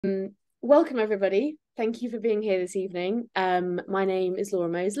Welcome everybody. Thank you for being here this evening. My name is Laura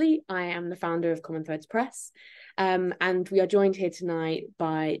Moseley. I am the founder of Common Threads Press. And we are joined here tonight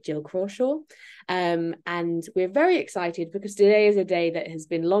by Gill Crawshaw. And we're very excited because today is a day that has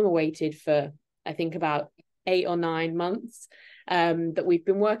been long awaited for, I think, about 8 or 9 months. That we've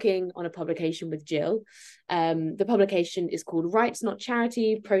been working on a publication with Gill. The publication is called Rights Not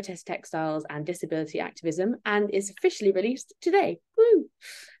Charity, Protest Textiles and Disability Activism, and is officially released today. Woo!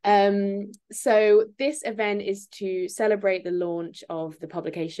 So this event is to celebrate the launch of the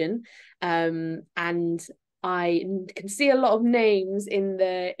publication, and I can see a lot of names in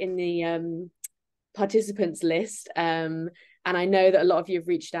the participants list. And I know that a lot of you have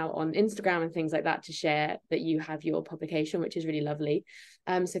reached out on Instagram and things like that to share that you have your publication, which is really lovely.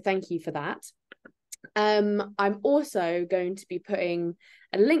 So thank you for that. I'm also going to be putting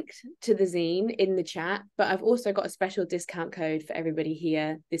a link to the zine in the chat, but I've also got a special discount code for everybody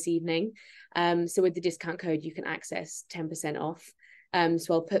here this evening. So with the discount code, you can access 10% off.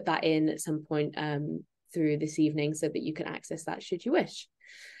 So I'll put that in at some point through this evening so that you can access that should you wish.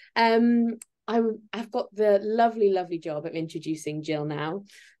 I've got the lovely job of introducing Gill now.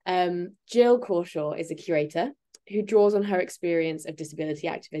 Gill Crawshaw is a curator who draws on her experience of disability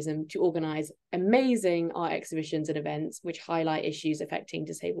activism to organise amazing art exhibitions and events which highlight issues affecting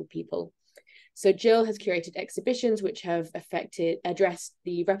disabled people. So Gill has curated exhibitions which have addressed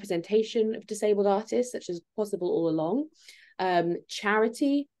the representation of disabled artists, such as Possible All Along,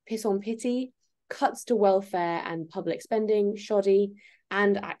 charity, Piss on Pity, cuts to welfare and public spending, shoddy,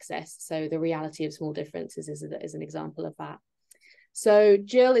 and access. So the reality of small differences is an example of that. So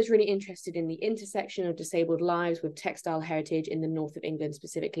Gill is really interested in the intersection of disabled lives with textile heritage in the north of England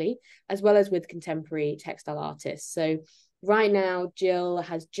specifically, as well as with contemporary textile artists. So right now, Gill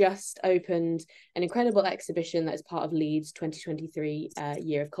has just opened an incredible exhibition that is part of Leeds 2023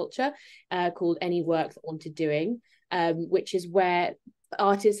 Year of Culture called Any Work That Wanted Doing, which is where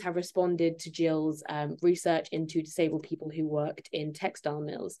artists have responded to Gill's research into disabled people who worked in textile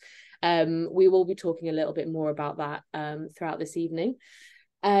mills. We will be talking a little bit more about that throughout this evening.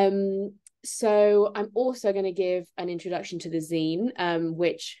 So I'm also going to give an introduction to the zine,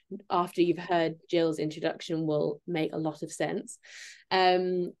 which after you've heard Gill's introduction will make a lot of sense.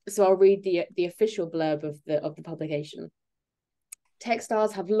 So I'll read the official blurb of the publication.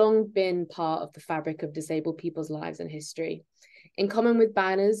 Textiles have long been part of the fabric of disabled people's lives and history. In common with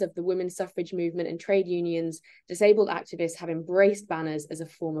banners of the women's suffrage movement and trade unions, disabled activists have embraced banners as a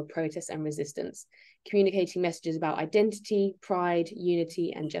form of protest and resistance, communicating messages about identity, pride,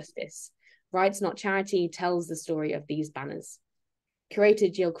 unity, and justice. Rights Not Charity tells the story of these banners. Curator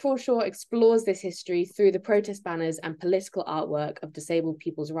Gill Crawshaw explores this history through the protest banners and political artwork of disabled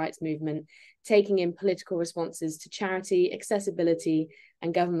people's rights movement, taking in political responses to charity, accessibility,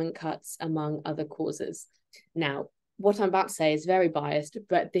 and government cuts, among other causes. Now, what I'm about to say is very biased,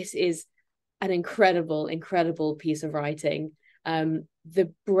 but this is an incredible piece of writing.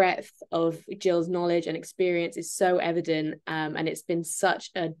 The breadth of Gill's knowledge and experience is so evident, and it's been such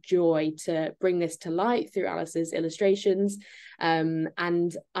a joy to bring this to light through Alice's illustrations.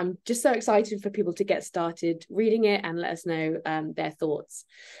 And I'm just so excited for people to get started reading it and let us know their thoughts.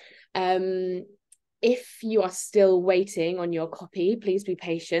 If you are still waiting on your copy, please be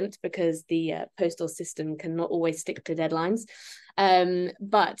patient because the postal system cannot always stick to deadlines.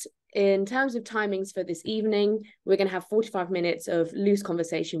 But in terms of timings for this evening, we're going to have 45 minutes of loose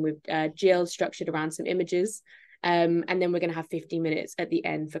conversation with Gill, structured around some images. And then we're going to have 15 minutes at the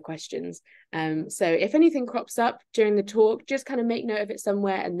end for questions. So if anything crops up during the talk, just kind of make note of it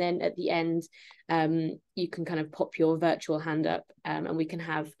somewhere. And then at the end, you can kind of pop your virtual hand up and we can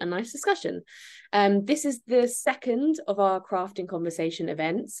have a nice discussion. This is the second of our crafting conversation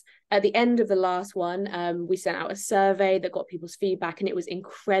events. At the end of the last one, we sent out a survey that got people's feedback and it was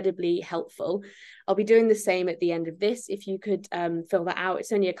incredibly helpful. I'll be doing the same at the end of this. If you could fill that out,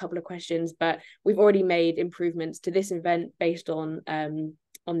 it's only a couple of questions, but we've already made improvements to this event based on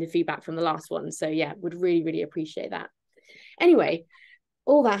the feedback from the last one. So yeah, would really appreciate that. Anyway,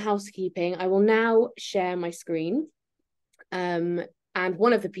 all that housekeeping, I will now share my screen. And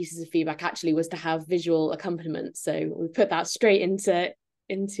one of the pieces of feedback actually was to have visual accompaniment. So we put that straight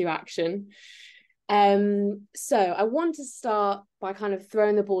into action. So I want to start by kind of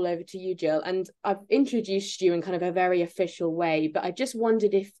throwing the ball over to you, Gill, and I've introduced you in kind of a very official way, but I just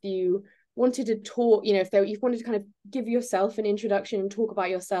wondered if you wanted to talk, you wanted to kind of give yourself an introduction and talk about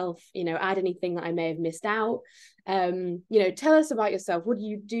yourself, add anything that I may have missed out. Tell us about yourself. What do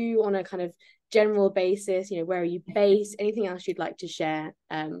you do on a kind of general basis? Where are you based? Anything else you'd like to share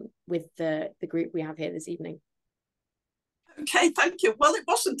with the group we have here this evening? Okay, thank you. Well,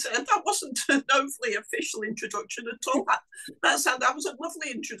 that wasn't an overly official introduction at all. That was a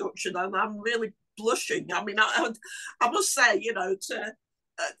lovely introduction, and I'm really blushing. I mean, I must say, you know,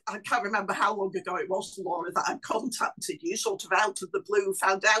 I can't remember how long ago it was, Laura, that I contacted you, sort of out of the blue,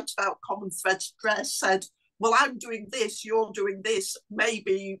 found out about Common Threads Press, said, well, I'm doing this, you're doing this,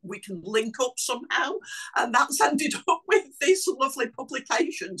 maybe we can link up somehow. And that's ended up with this lovely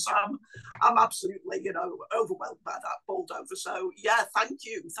publication. So I'm absolutely, you know, overwhelmed by that, bowled over. So yeah, thank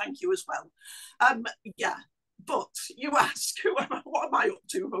you as well. Yeah, but you ask, what am I up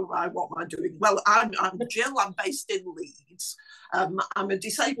to? What am I doing? Well, I'm Gill, I'm based in Leeds. I'm a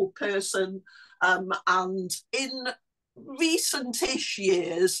disabled person, and in recent-ish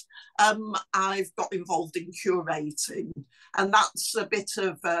years, I've got involved in curating, and that's a bit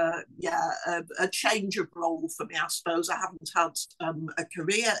of a change of role for me, I suppose. I haven't had a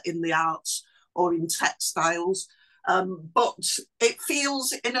career in the arts or in textiles, but it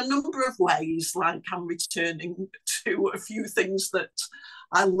feels in a number of ways like I'm returning to a few things that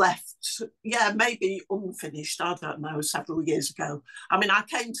I left, maybe unfinished, I don't know, several years ago. I mean, I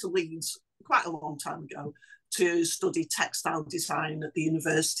came to Leeds quite a long time ago to study textile design at the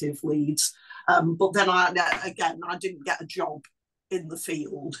University of Leeds. But then I didn't get a job in the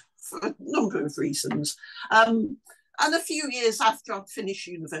field for a number of reasons. And a few years after I'd finished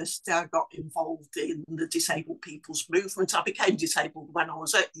university, I got involved in the disabled people's movement. I became disabled when I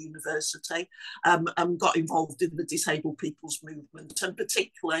was at university, and got involved in the disabled people's movement, and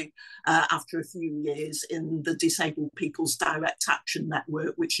particularly after a few years in the Disabled People's Direct Action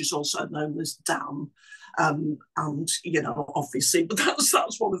Network, which is also known as DAN. And, you know, obviously, but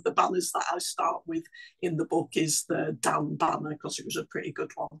that's one of the banners that I start with in the book, is the DAN banner, because it was a pretty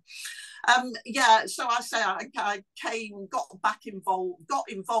good one. So I say I got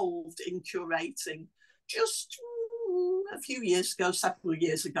involved in curating just a few years ago, several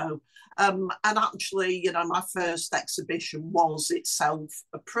years ago. And actually, you know, my first exhibition was itself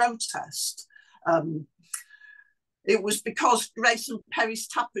a protest. It was because Grace and Perry's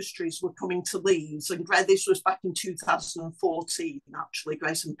tapestries were coming to Leeds, and this was back in 2014, actually,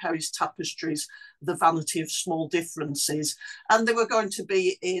 Grace and Perry's tapestries, The Vanity of Small Differences. And they were going to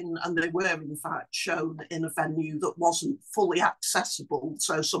be and they were in fact shown in a venue that wasn't fully accessible.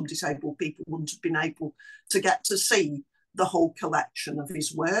 So some disabled people wouldn't have been able to get to see the whole collection of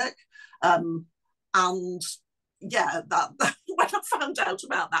his work. And yeah, that when I found out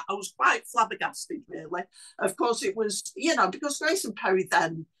about that, I was quite flabbergasted, really. Of course, it was, you know, because Grace and Perry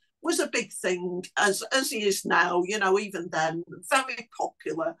then was a big thing, as he is now, you know, even then, very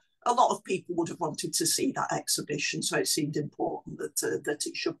popular. A lot of people would have wanted to see that exhibition, so it seemed important that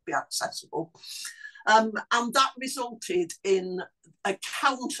it should be accessible. And that resulted in a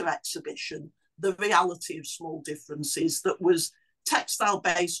counter exhibition, The Reality of Small Differences, that was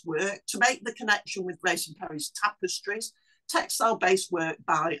textile-based work to make the connection with Grace and Perry's tapestries, textile-based work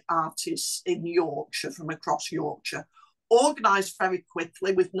by artists in Yorkshire, from across Yorkshire, organised very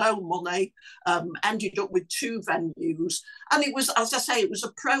quickly with no money, ended up with 2 venues. And it was, as I say, it was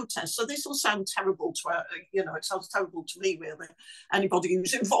a protest. So this will sound terrible to, you know, it sounds terrible to me, really, anybody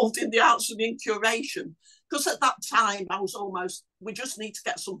who's involved in the arts and in curation. Because at that time, I was almost, we just need to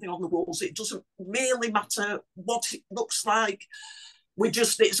get something on the walls. It doesn't really matter what it looks like.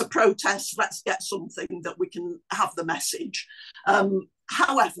 It's a protest. Let's get something that we can have the message.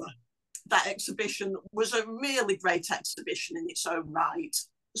 However, that exhibition was a really great exhibition in its own right.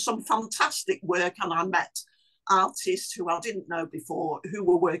 Some fantastic work, and I met artists who I didn't know before who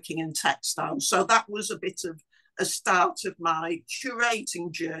were working in textiles. So that was a bit of a start of my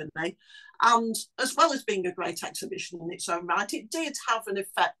curating journey. And as well as being a great exhibition in its own right, it did have an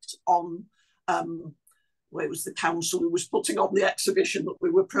effect on, it was the council who was putting on the exhibition that we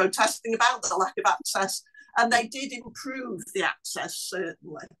were protesting about, the lack of access. And they did improve the access,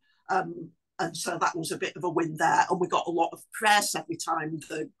 certainly. And so that was a bit of a win there. And we got a lot of press every time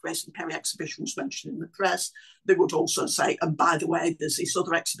the Grace and Perry exhibition was mentioned in the press. They would also say, and by the way, there's this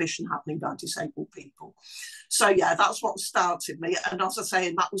other exhibition happening by disabled people. So yeah, that's what started me. And as I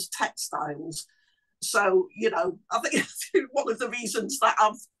say, that was textiles. So, you know, I think one of the reasons that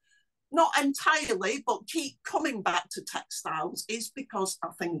I've not entirely, but keep coming back to textiles is because I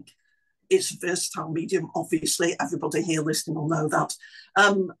think it's a versatile medium. Obviously, everybody here listening will know that.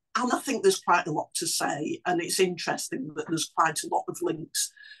 And I think there's quite a lot to say. And it's interesting that there's quite a lot of links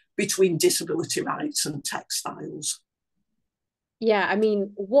between disability rights and textiles. Yeah, I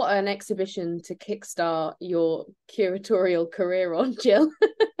mean, what an exhibition to kickstart your curatorial career on, Gill.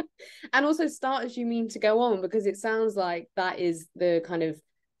 And also start as you mean to go on, because it sounds like that is the kind of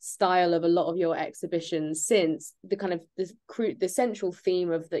style of a lot of your exhibitions, since the kind of the central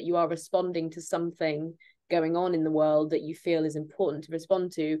theme of that you are responding to something going on in the world that you feel is important to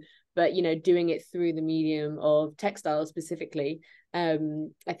respond to, but you know, doing it through the medium of textiles specifically. I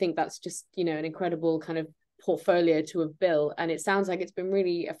think that's just, you know, an incredible kind of portfolio to have built, and it sounds like it's been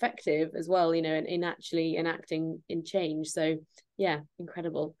really effective as well, you know, in actually enacting in change. So yeah,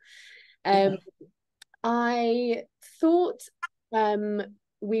 incredible. I thought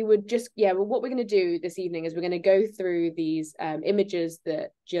we would just, well, what we're going to do this evening is we're going to go through these images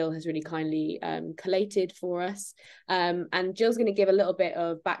that Gill has really kindly collated for us, and Gill's going to give a little bit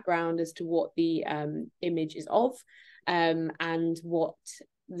of background as to what the image is of, and what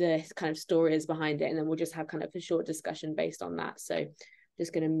the kind of story is behind it, and then we'll just have kind of a short discussion based on that. So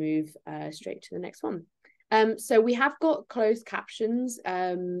just going to move straight to the next one. So we have got closed captions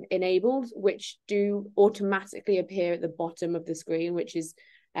enabled, which do automatically appear at the bottom of the screen, which is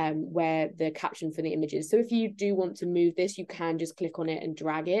where the caption for the image is. So if you do want to move this, you can just click on it and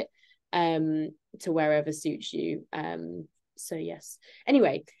drag it to wherever suits you. So yes.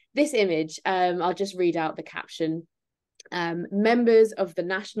 Anyway, this image, I'll just read out the caption. Members of the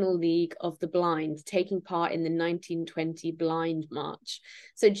National League of the Blind taking part in the 1920 Blind March.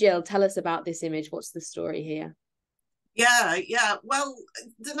 So Gill, tell us about this image. What's the story here? Yeah. Well,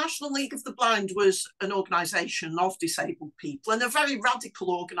 the National League of the Blind was an organisation of disabled people, and a very radical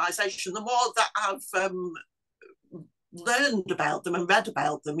organisation. The more that I've learned about them and read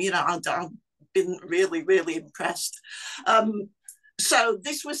about them, you know, I've been really, really impressed. So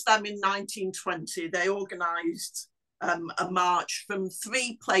this was them in 1920. They organised a march from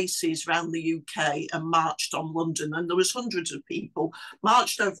 3 places around the UK and marched on London, and there was hundreds of people,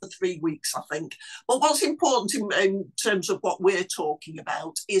 marched over 3 weeks, I think. But what's important in terms of what we're talking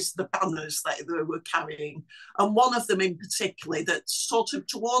about is the banners that they were carrying, and one of them in particular that's sort of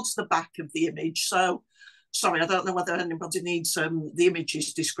towards the back of the image. So sorry, I don't know whether anybody needs the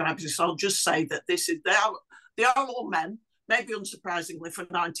images described, so I'll just say that they are all men. Maybe unsurprisingly for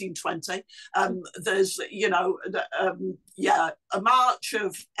 1920, there's, you know, a march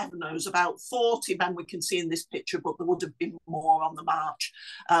of, heaven knows, about 40 men we can see in this picture, but there would have been more on the march.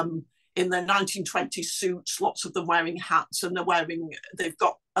 In their 1920 suits, lots of them wearing hats, and they've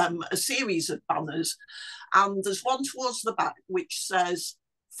got a series of banners. And there's one towards the back which says,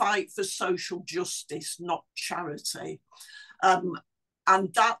 "Fight for social justice, not charity."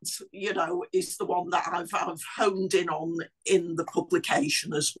 And that, you know, is the one that I've honed in on in the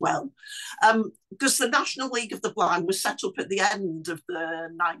publication as well. Because the National League of the Blind was set up at the end of the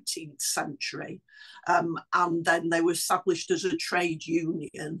 19th century. And then they were established as a trade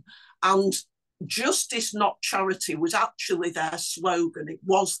union. And justice, not charity, was actually their slogan. It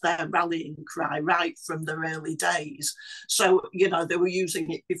was their rallying cry right from their early days. So, you know, they were using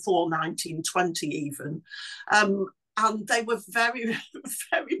it before 1920 even. And they were very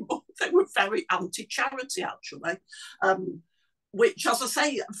anti-charity, actually, which, as I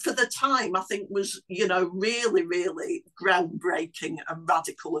say, for the time, I think was, you know, really, really groundbreaking and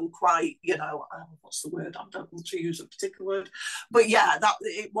radical and quite, you know, what's the word? I don't want to use a particular word, but yeah, that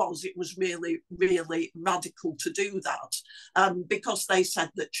it was really, really radical to do that, because they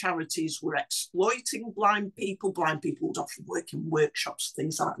said that charities were exploiting blind people. Blind people would often work in workshops,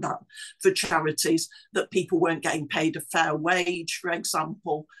 things like that, for charities, that people weren't getting paid a fair wage, for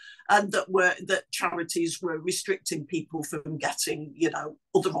example, and that charities were restricting people from getting, you know,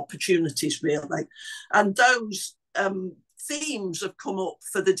 other opportunities, really. And those themes have come up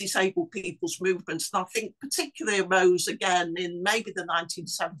for the disabled people's movements, and I think particularly arose again in maybe the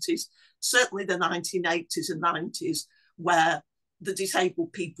 1970s, certainly the 1980s and 90s, where the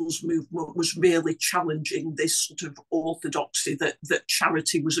disabled people's movement was really challenging this sort of orthodoxy that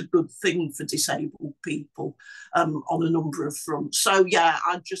charity was a good thing for disabled people on a number of fronts. So yeah,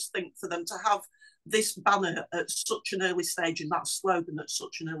 I just think for them to have this banner at such an early stage, and that slogan at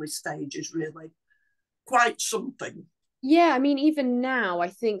such an early stage, is really quite something. Yeah, I mean, even now, I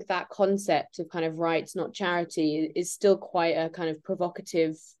think that concept of kind of rights, not charity, is still quite a kind of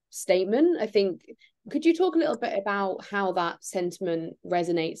provocative statement. I think, could you talk a little bit about how that sentiment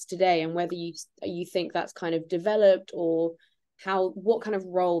resonates today, and whether you think that's kind of developed, or what kind of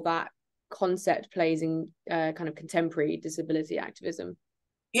role that concept plays in kind of contemporary disability activism?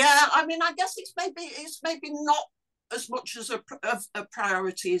 Yeah, I mean, I guess it's maybe not as much as a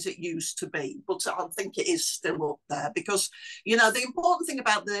priority as it used to be, but I think it is still up there, because, you know, the important thing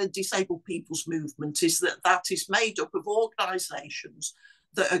about the disabled people's movement is that is made up of organisations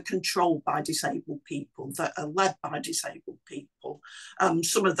that are controlled by disabled people, that are led by disabled people.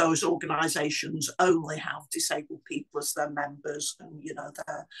 Some of those organisations only have disabled people as their members and, you know,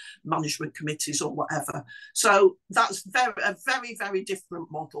 their management committees or whatever. So that's a very, very different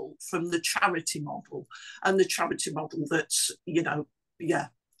model from the charity model, and the charity model that's, you know,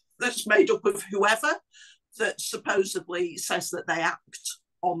 that's made up of whoever that supposedly says that they act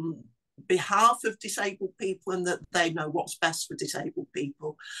on behalf of disabled people and that they know what's best for disabled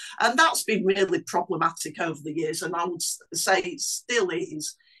people. And that's been really problematic over the years, and I would say it still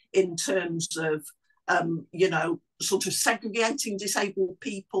is, in terms of you know, sort of segregating disabled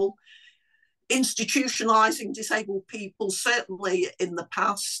people, institutionalizing disabled people, certainly in the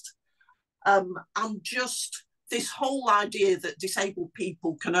past, and just this whole idea that disabled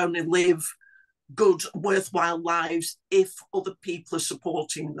people can only live good, worthwhile lives if other people are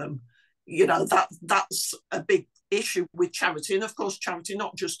supporting them. You know, that's a big issue with charity. And of course, charity,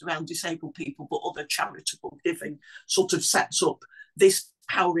 not just around disabled people, but other charitable giving, sort of sets up this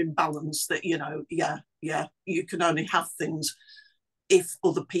power imbalance that, you know, you can only have things if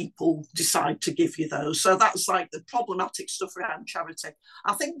other people decide to give you those. So that's like the problematic stuff around charity.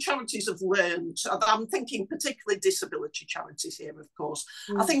 I think charities have learned, I'm thinking particularly disability charities here, of course.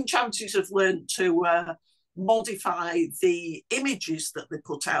 I think charities have learned to modify the images that they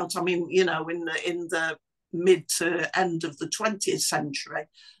put out. I mean, you know, in the mid to end of the 20th century,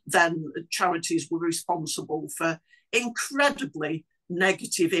 then charities were responsible for incredibly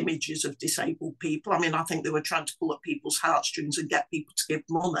negative images of disabled people. I mean, I think they were trying to pull at people's heartstrings and get people to give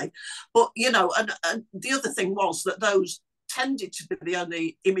money. But, you know, and the other thing was that those tended to be the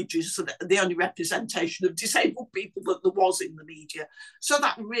only images, the only representation of disabled people that there was in the media. So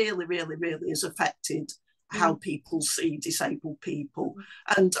that really, really, really has affected how people see disabled people.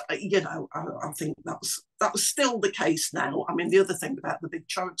 And, you know, I think that's still the case now. I mean, the other thing about the big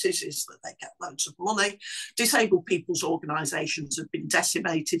charities is that they get loads of money. Disabled people's organisations have been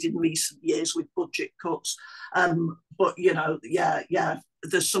decimated in recent years with budget cuts. But, you know,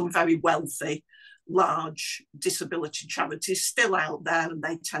 there's some very wealthy, large disability charities still out there, and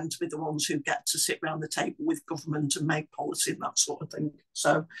they tend to be the ones who get to sit around the table with government and make policy and that sort of thing.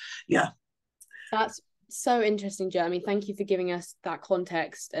 So, yeah. That's so interesting, Jeremy. Thank you for giving us that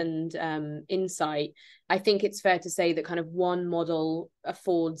context and insight. I think it's fair to say that kind of one model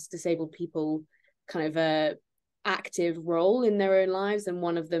affords disabled people kind of a active role in their own lives, and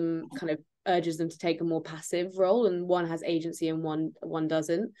one of them kind of urges them to take a more passive role, and one has agency and one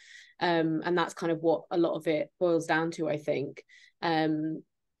doesn't. And that's kind of what a lot of it boils down to, I think.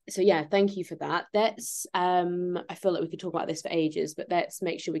 So yeah, thank you for that. Let's I feel like we could talk about this for ages, but let's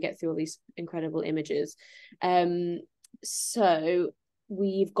make sure we get through all these incredible images. So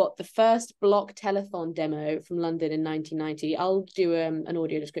we've got the first block telethon demo from London in 1990. I'll do an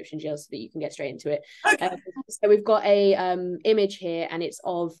audio description, Jill, so that you can get straight into it. Okay. So we've got a image here, and it's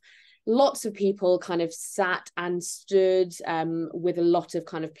of lots of people kind of sat and stood with a lot of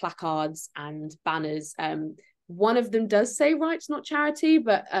kind of placards and banners. One of them does say rights, not charity,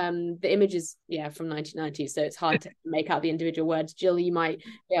 but the image is from 1990, so it's hard to make out the individual words. Jill, you might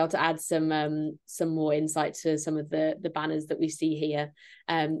be able to add some more insight to some of the banners that we see here.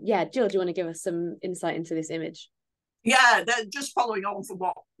 Jill, do you want to give us some insight into this image? Yeah, just following on from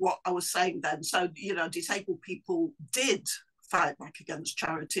what I was saying then. So, you know, disabled people did fight back against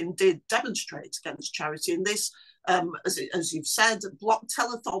charity and did demonstrate against charity. And this, as you've said, block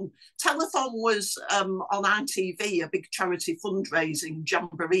telethon. Telethon was on ITV, a big charity fundraising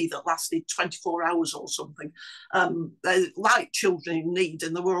jamboree that lasted 24 hours or something. Like Children in Need,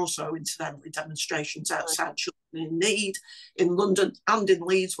 and there were also incidentally demonstrations outside Children in Need in London and in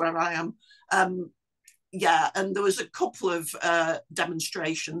Leeds, where I am. And there was a couple of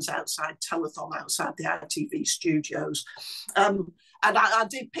demonstrations outside Telethon, outside the ITV studios. And I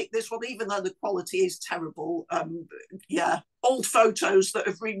did pick this one, even though the quality is terrible. Old photos that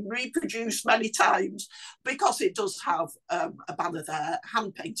have been reproduced many times, because it does have a banner there,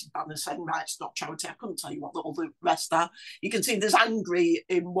 hand-painted banner saying rights, not charity. I couldn't tell you what all the rest are. You can see there's angry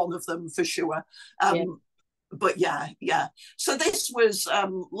in one of them for sure. But so this was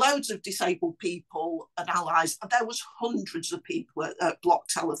loads of disabled people and allies. There was hundreds of people at block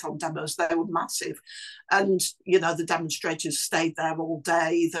telethon demos. They were massive, and you know, the demonstrators stayed there all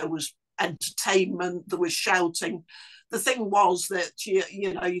day. There was entertainment, there was shouting. The thing was that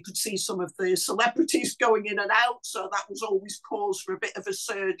you know, you could see some of the celebrities going in and out, so that was always cause for a bit of a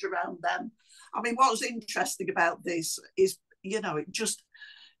surge around them. I mean, what was interesting about this is, you know, it just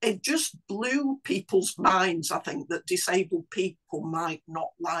it just blew people's minds, I think, that disabled people might not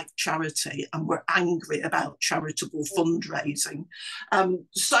like charity and were angry about charitable fundraising.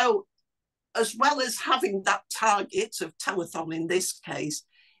 So as well as having that target of telethon in this case,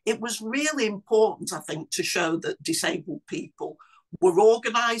 it was really important, I think, to show that disabled people were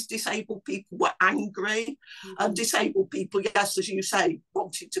organised, disabled people were angry, and disabled people, yes, as you say,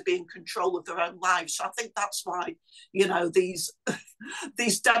 wanted to be in control of their own lives. So I think that's why, you know, these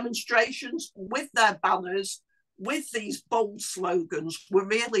demonstrations with their banners, with these bold slogans, were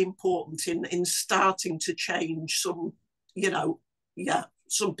really important in starting to change some, you know,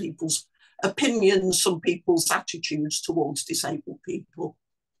 some people's opinions, some people's attitudes towards disabled people.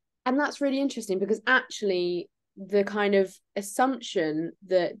 And that's really interesting, because actually the kind of assumption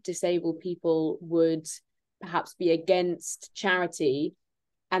that disabled people would perhaps be against charity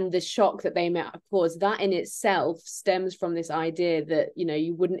and the shock that they might have caused, that in itself stems from this idea that, you know,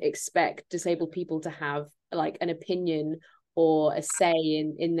 you wouldn't expect disabled people to have like an opinion or a say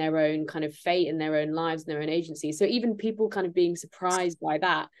in their own kind of fate, in their own lives, and their own agency. So even people kind of being surprised by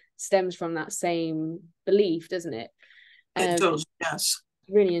that stems from that same belief, doesn't it? It does, yes.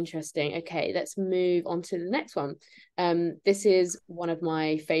 Really interesting. Okay, let's move on to the next one. This is one of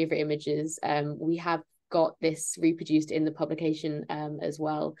my favorite images. We have got this reproduced in the publication as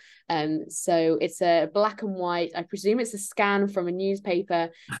well. So it's a black and white, I presume it's a scan from a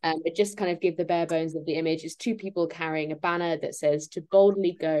newspaper, but just kind of give the bare bones of the image. It's two people carrying a banner that says "To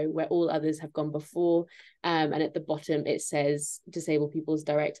boldly go where all others have gone before," and at the bottom it says Disabled People's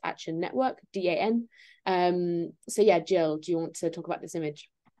Direct Action Network, DAN. So yeah, Gill, do you want to talk about this image?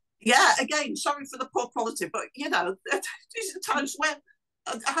 Yeah, again, sorry for the poor quality, but you know, these are times when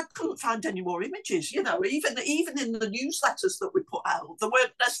I couldn't find any more images. You know, even in the newsletters that we put out, there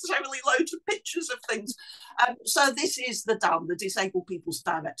weren't necessarily loads of pictures of things. So this is the DAN, the Disabled People's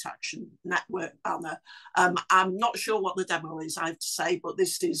Direct Action Network banner. I'm not sure what the demo is, I have to say, but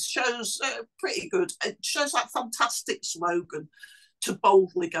this shows pretty good. It shows that fantastic slogan, to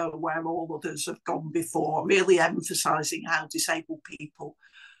boldly go where all others have gone before, really emphasising how disabled people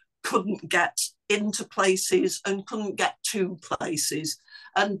couldn't get into places and couldn't get to places.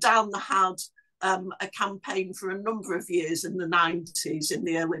 And Dan had a campaign for a number of years in the 90s, in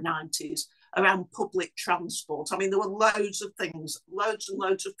the early 90s, around public transport. I mean, there were loads and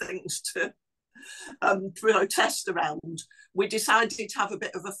loads of things to protest around. We decided to have a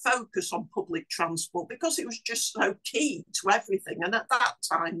bit of a focus on public transport because it was just so key to everything. And at that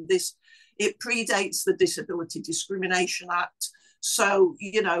time, it predates the Disability Discrimination Act. So,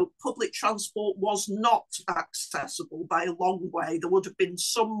 you know, public transport was not accessible by a long way. There would have been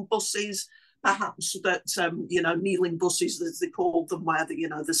some buses, perhaps, that, you know, kneeling buses, as they called them, where the, you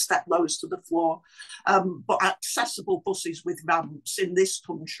know, the step lowers to the floor. But accessible buses with ramps in this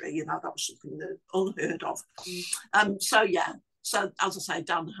country, you know, that was something that unheard of. So, yeah, so as I say,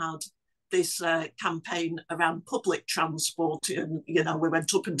 Dan had this campaign around public transport, and you know, we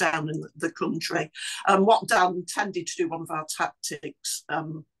went up and down in the country. And what Dan tended to do, one of our tactics,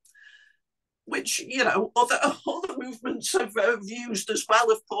 which, you know, other movements have used as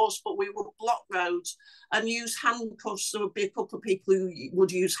well, of course, but we would block roads and use handcuffs. There would be a couple of people who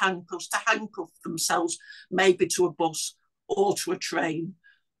would use handcuffs to handcuff themselves, maybe to a bus or to a train.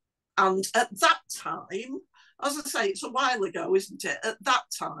 And at that time, as I say, it's a while ago, isn't it? At that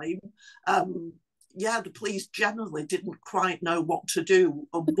time, the police generally didn't quite know what to do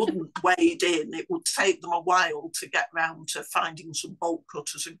and wouldn't wade in. It would take them a while to get round to finding some bolt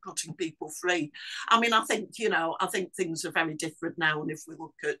cutters and cutting people free. I mean, I think things are very different now. And if we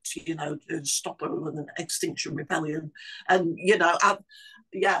look at, you know, Stop Oil and Extinction Rebellion, and, you know,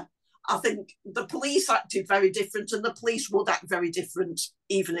 I think the police acted very different, and the police would act very different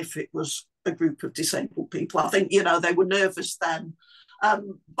even if it was a group of disabled people. I think, you know, they were nervous then.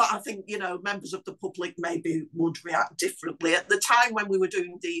 But I think, you know, members of the public maybe would react differently. At the time when we were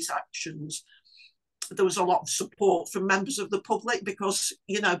doing these actions, there was a lot of support from members of the public because,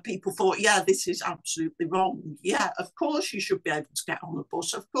 you know, people thought, yeah, this is absolutely wrong. Yeah, of course you should be able to get on a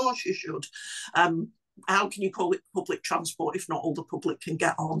bus. Of course you should. How can you call it public transport if not all the public can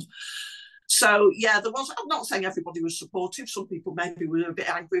get on? So, yeah, there was, I'm not saying everybody was supportive. Some people maybe were a bit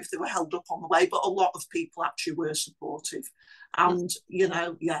angry if they were held up on the way, but a lot of people actually were supportive. And, you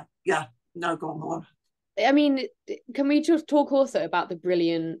know, no, go on, Laura. I mean, can we just talk also about the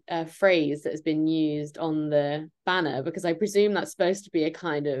brilliant phrase that has been used on the banner? Because I presume that's supposed to be a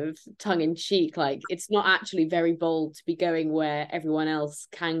kind of tongue-in-cheek, like it's not actually very bold to be going where everyone else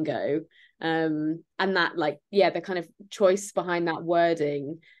can go. And that, like, yeah, the kind of choice behind that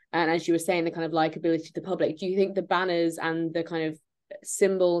wording, and as you were saying, the kind of likability to the public. Do you think the banners and the kind of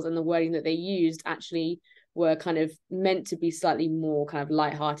symbols and the wording that they used actually were kind of meant to be slightly more kind of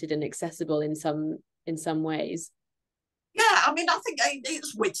lighthearted and accessible in some ways. Yeah, I mean, I think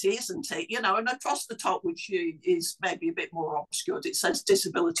it's witty, isn't it? You know, and across the top, which is maybe a bit more obscured, it says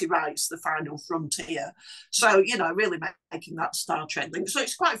disability rights, the final frontier. So, you know, really making that Star Trek link. So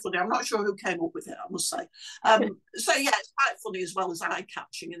it's quite funny. I'm not sure who came up with it, I must say. So, yeah, it's quite funny as well as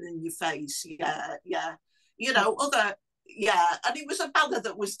eye-catching and in your face. Yeah, yeah. You know, yeah. And it was a banner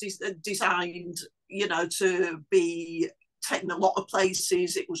that was designed, you know, to be taken a lot of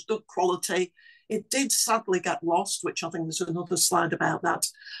places. It was good quality. It did sadly get lost, which I think there's another slide about that.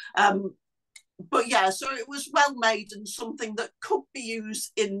 But yeah, so it was well made and something that could be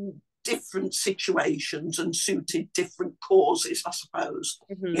used in different situations and suited different causes, I suppose.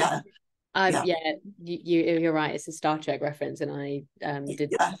 Mm-hmm. Yeah. Yeah, you're right. It's a Star Trek reference, and I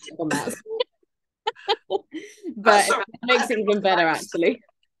did on that. But it makes it even better, actually.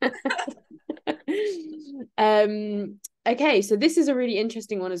 Okay, so this is a really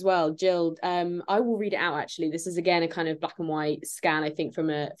interesting one as well, Gill. I will read it out. Actually, this is again a kind of black and white scan, I think, from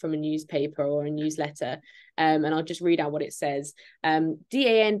a newspaper or a newsletter. And I'll just read out what it says.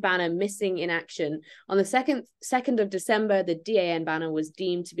 DAN banner missing in action. On the 2nd of December, the DAN banner was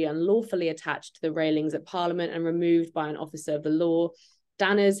deemed to be unlawfully attached to the railings at Parliament and removed by an officer of the law.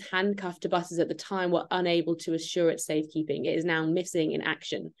 Danners handcuffed to buses at the time were unable to assure its safekeeping. It is now missing in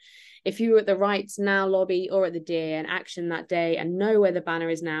action. If you were at the Rights Now lobby or at the DAN action that day and know where the banner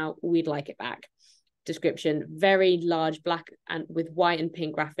is now, we'd like it back. Description: very large black and with white and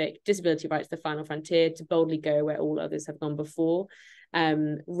pink graphic, disability rights, the final frontier, to boldly go where all others have gone before.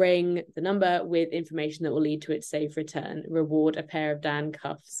 Ring the number with information that will lead to its safe return. Reward a pair of Dan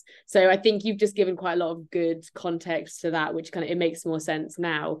cuffs. So I think you've just given quite a lot of good context to that, which kind of, it makes more sense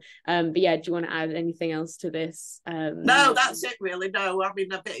now. But yeah, do you want to add anything else to this? No, that's it really. No, I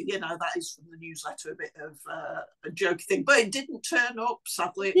mean, a bit, you know, that is from the newsletter, a bit of a jokey thing, but it didn't turn up,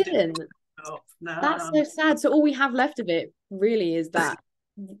 sadly. It didn't turn up. No. That's so sad. So all we have left of it really is that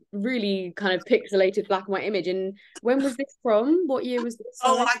really kind of pixelated black and white image. And when was this from? What year was this?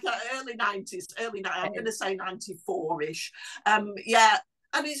 Oh, like early 90s, I'm going to say 94-ish. Yeah.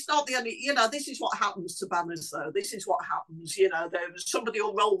 And it's not the only, you know, this is what happens to banners, though. This is what happens, you know, somebody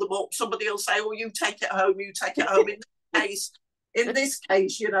will roll them up. Somebody will say, oh, you take it home, you take it home. In this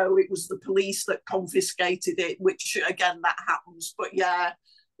case, you know, it was the police that confiscated it, which, again, that happens. But, yeah,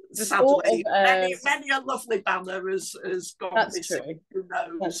 sadly, many a lovely banner has gone missing. True. Who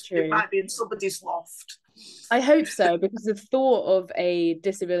knows? That's true. It might be in somebody's loft. I hope so, because the thought of a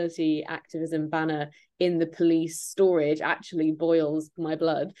disability activism banner in the police storage actually boils my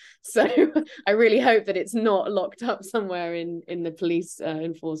blood. So I really hope that it's not locked up somewhere in the police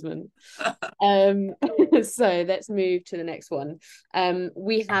enforcement. So let's move to the next one.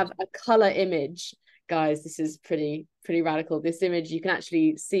 We have a color image. Guys, this is pretty radical. This image, you can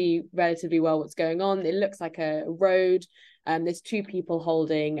actually see relatively well what's going on. It looks like a road. There's two people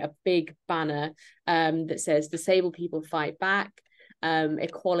holding a big banner that says disabled people fight back,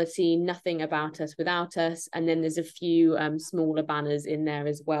 equality, nothing about us without us. And then there's a few smaller banners in there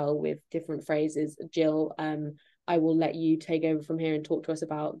as well with different phrases. Gill, I will let you take over from here and talk to us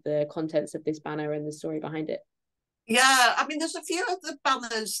about the contents of this banner and the story behind it. Yeah, I mean, there's a few of the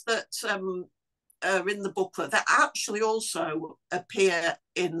banners that are in the booklet that actually also appear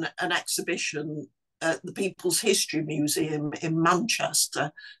in an exhibition at the People's History Museum in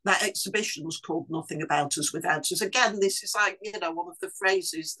Manchester. That exhibition was called Nothing About Us Without Us. Again, this is like, you know, one of the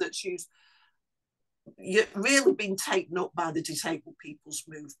phrases that's used, really been taken up by the disabled people's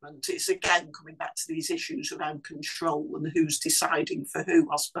movement. It's again coming back to these issues around control and who's deciding for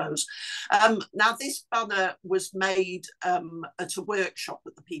who, I suppose. Now, this banner was made at a workshop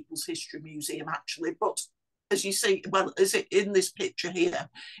at the People's History Museum, actually, but as you see, well, as it in this picture here,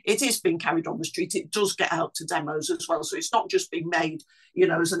 it is being carried on the street. It does get out to demos as well. So it's not just being made, you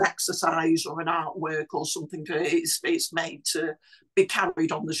know, as an exercise or an artwork or something. It's made to be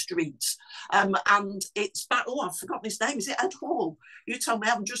carried on the streets. And it's back, oh, I've forgotten his name. Is it Ed Hall? You tell me,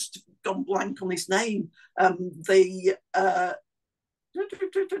 I've just gone blank on his name. Ed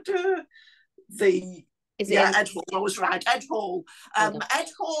Hall, I was right, Ed Hall.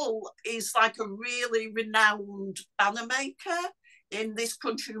 Ed Hall is like a really renowned banner maker in this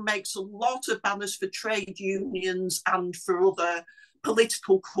country who makes a lot of banners for trade unions and for other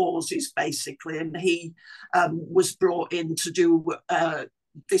political causes, basically. And he was brought in to do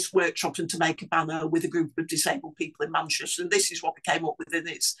this workshop and to make a banner with a group of disabled people in Manchester. And this is what we came up with, and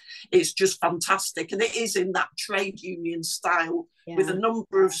it's just fantastic. And it is in that trade union style with a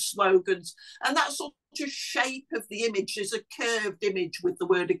number of slogans. And that's of shape of the image is a curved image with the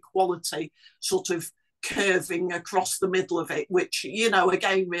word equality sort of curving across the middle of it, which, you know,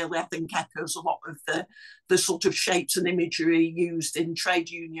 again, really, I think echoes a lot of the sort of shapes and imagery used in trade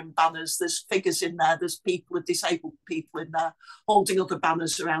union banners. There's figures in there, there's people, disabled people in there, holding other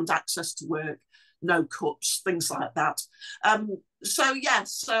banners around access to work, no cuts, things like that. So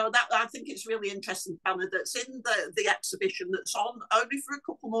yes, so that, I think it's really interesting banner that's in the exhibition that's on only for a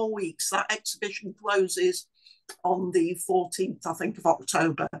couple more weeks. That exhibition closes on the 14th, I think, of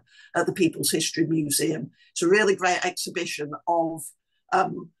October at the People's History Museum. It's a really great exhibition of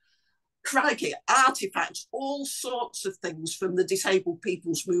crikey, artifacts, all sorts of things from the disabled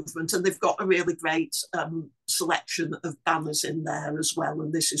people's movement, and they've got a really great selection of banners in there as well,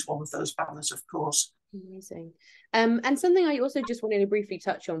 and this is one of those banners, of course. Amazing. And something I also just wanted to briefly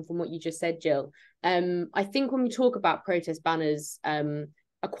touch on from what you just said, Gill. I think when we talk about protest banners,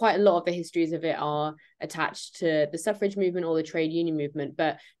 quite a lot of the histories of it are attached to the suffrage movement or the trade union movement.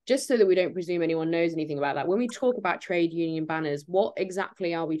 But just so that we don't presume anyone knows anything about that, when we talk about trade union banners, what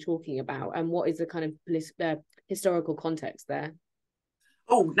exactly are we talking about, and what is the kind of historical context there?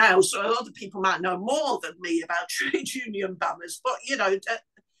 Oh, now, so other people might know more than me about trade union banners, but, you know,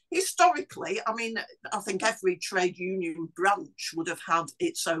 historically, I mean, I think every trade union branch would have had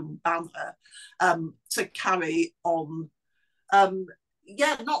its own banner to carry on.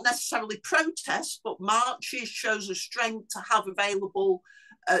 Yeah, not necessarily protests, but marches, shows of strength to have available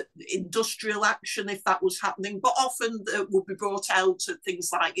industrial action if that was happening. But often it would be brought out at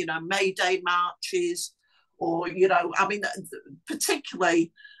things like, you know, May Day marches, or, you know, I mean,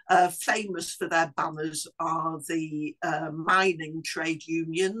 particularly famous for their banners are the mining trade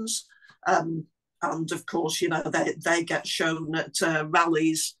unions. And of course, you know, they get shown at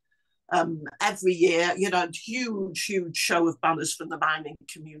rallies every year, you know, huge show of banners from the mining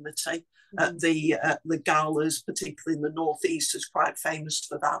community. The galas, particularly in the northeast, is quite famous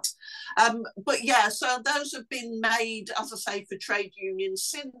for that. But yeah, so those have been made, as I say, for trade unions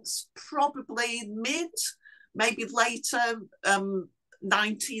since probably maybe later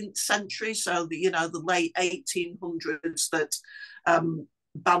 19th century. So the late 1800s that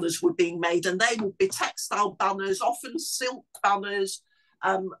banners were being made, and they would be textile banners, often silk banners,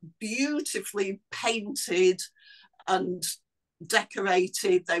 beautifully painted and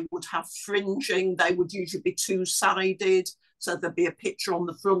decorated. They would have fringing. They would usually be two-sided, so there'd be a picture on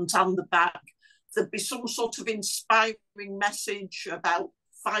the front and the back. There'd be some sort of inspiring message about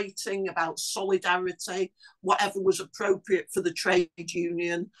fighting, about solidarity, whatever was appropriate for the trade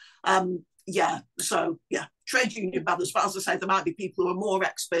union. Trade union banners. But as I say, there might be people who are more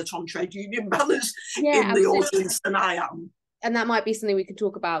expert on trade union banners in the audience than I am. And that might be something we could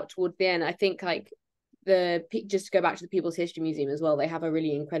talk about towards the end. I think, like, just to go back to the People's History Museum as well, they have a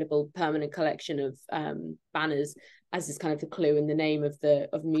really incredible permanent collection of banners, as is kind of the clue in the name of the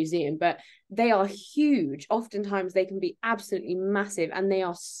museum. But they are huge. Oftentimes they can be absolutely massive, and they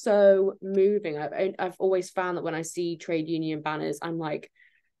are so moving. I've always found that when I see trade union banners, I'm like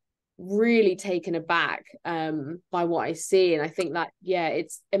really taken aback by what I see. And I think that, yeah,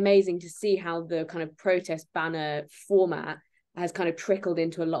 it's amazing to see how the kind of protest banner format has kind of trickled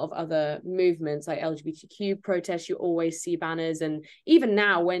into a lot of other movements, like LGBTQ protests. You always see banners, and even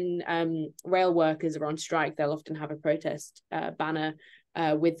now when rail workers are on strike, they'll often have a protest banner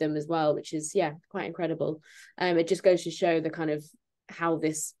with them as well, which is, yeah, quite incredible. It just goes to show the kind of how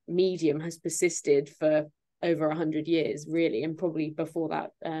this medium has persisted for over 100 years, really, and probably before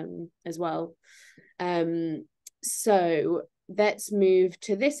that as well. So let's move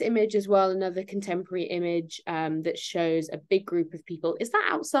to this image as well, another contemporary image that shows a big group of people. Is that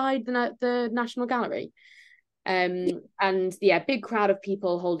outside the National Gallery? And yeah, big crowd of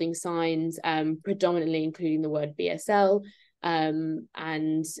people holding signs, predominantly including the word BSL.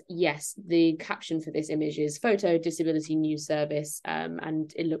 And yes, the caption for this image is Photo Disability News Service, and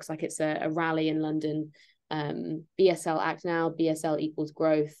it looks like it's a rally in London. BSL Act Now, BSL equals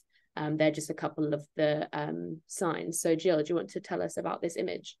growth. They're just a couple of the signs. So Gill, do you want to tell us about this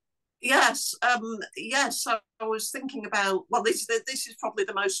image? Yes, yes. I was thinking about, well, this is probably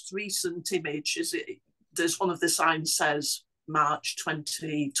the most recent image. There's one of the signs says March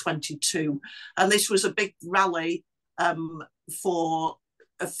 2022, and this was a big rally for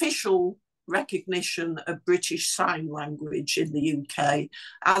official recognition of British Sign Language in the UK.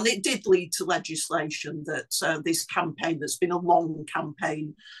 And it did lead to legislation that this campaign, that's been a long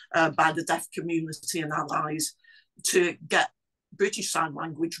campaign by the deaf community and allies to get British Sign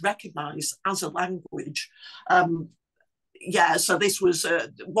Language recognised as a language. So this was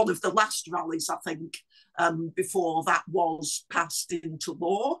one of the last rallies, I think, before that was passed into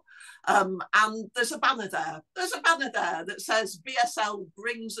law. And there's a banner there. There's a banner there that says BSL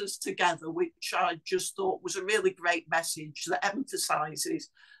brings us together, which I just thought was a really great message that emphasises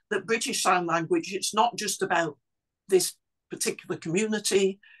that British Sign Language, it's not just about this particular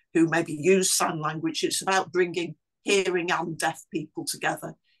community who maybe use sign language, it's about bringing hearing and deaf people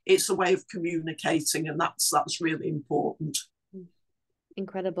together. It's a way of communicating, and that's really important.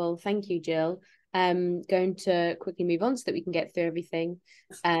 Incredible. Thank you, Gill. Going to quickly move on so that we can get through everything.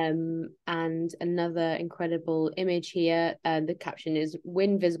 And another incredible image here. The caption is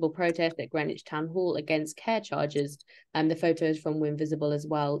 "Win Visible protest at Greenwich Town Hall against care charges." The photo is from Win Visible as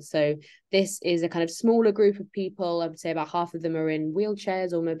well. So this is a kind of smaller group of people. I would say about half of them are in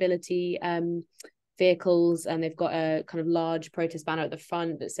wheelchairs or mobility vehicles, and they've got a kind of large protest banner at the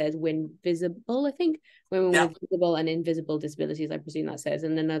front that says "Win Visible," I think, women with visible and invisible disabilities, I presume that says,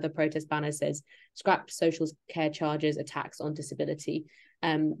 and another protest banner says "Scrap social care charges, attacks on disability."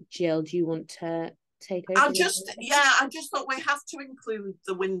 Gill, do you want to take over? I just thought we have to include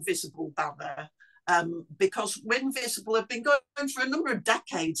the Win Visible banner, because Win Visible have been going for a number of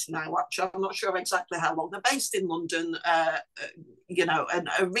decades now. Actually, I'm not sure exactly how long. They're based in London, and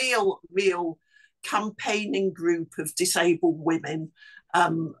a real campaigning group of disabled women,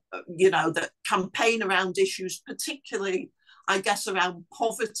 that campaign around issues, particularly, I guess, around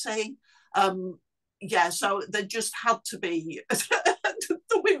poverty. So there just had to be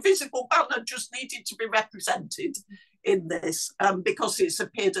the Invisible banner just needed to be represented in this, because it's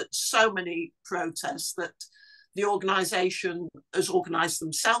appeared at so many protests that the organisation has organised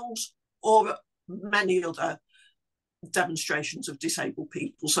themselves, or many other demonstrations of disabled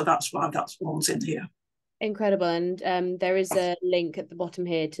people. So that's why that one's in here. Incredible. And there is a link at the bottom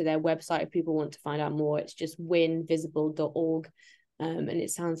here to their website if people want to find out more. It's just winvisible.org, and it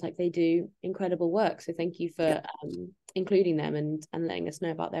sounds like they do incredible work, so thank you for including them and letting us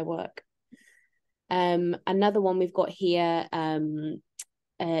know about their work. Another one we've got here,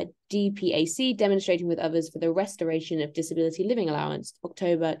 DPAC, demonstrating with others for the restoration of disability living allowance,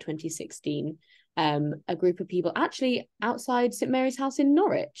 October 2016. A group of people actually outside St Mary's House in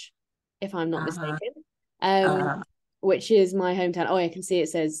Norwich, if I'm not mistaken, which is my hometown. Oh, I can see it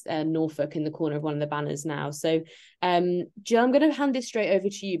says Norfolk in the corner of one of the banners now. So Jill, I'm going to hand this straight over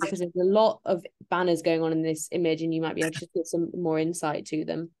to you because there's a lot of banners going on in this image and you might be able to get some more insight to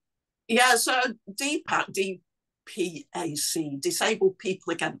them. Yeah, so DPAC, Disabled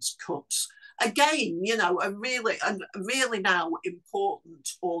People Against Cuts. Again, a really now important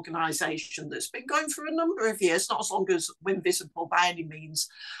organisation that's been going for a number of years, not as long as Invisible by any means.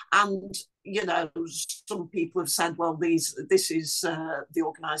 And, some people have said, well, this is the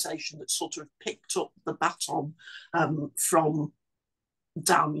organisation that sort of picked up the baton from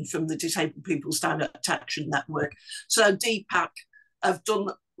the Disabled People's Direct Action Network. So DPAC have done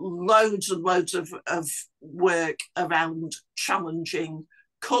loads and loads of work around challenging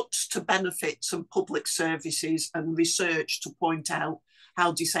cuts to benefits and public services and research to point out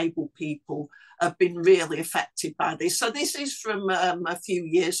how disabled people have been really affected by this. So this is from a few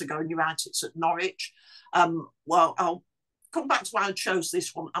years ago, and you're right, it's at Norwich. Well, I'll come back to why I chose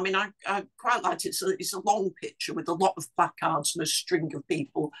this one. I mean, I quite liked it. So it's a long picture with a lot of placards and a string of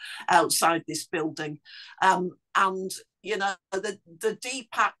people outside this building. And, the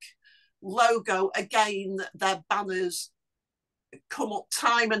DPAC logo, again, their banners come up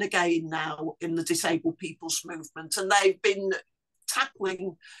time and again now in the disabled people's movement, and they've been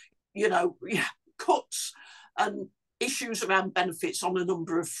tackling cuts and issues around benefits on a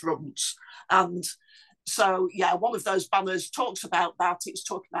number of fronts. And so one of those banners talks about that. It's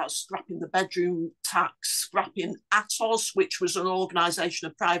talking about scrapping the bedroom tax, scrapping ATOS, which was an organisation,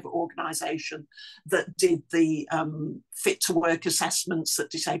 a private organisation that did the fit to work assessments that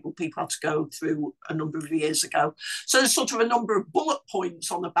disabled people had to go through a number of years ago. So there's sort of a number of bullet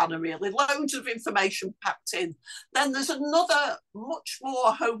points on the banner, really, loads of information packed in. Then there's another much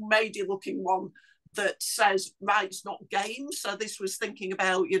more homemade looking one that says rights not games. So this was thinking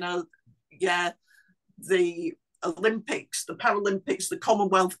about, the Olympics, the Paralympics, the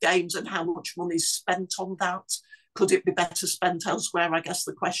Commonwealth Games, and how much money is spent on that. Could it be better spent elsewhere? I guess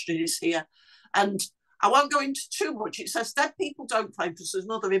the question is here. And I won't go into too much. It says dead people don't claim, because there's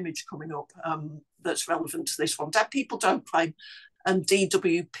another image coming up that's relevant to this one. Dead people don't claim, and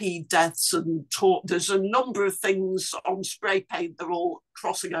DWP deaths and talk. There's a number of things on spray paint. They're all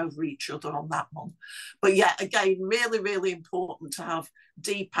crossing over each other on that one. But again, really, really important to have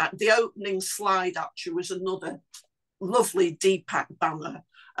DPAC. The opening slide actually was another lovely DPAC banner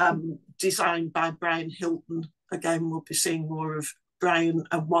designed by Brian Hilton. Again, we'll be seeing more of Brian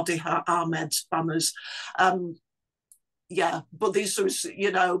and Wadi Ahmed's banners. yeah, but this was,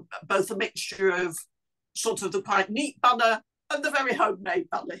 you know, both a mixture of sort of the quite neat banner and the very homemade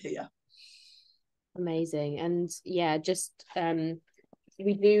banner here. Amazing. And yeah, just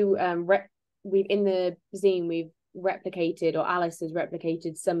we do we've in the zine we've replicated, or Alice has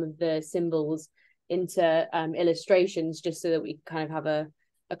replicated, some of the symbols into illustrations, just so that we kind of have a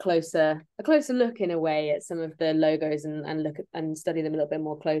closer look in a way at some of the logos and look at and study them a little bit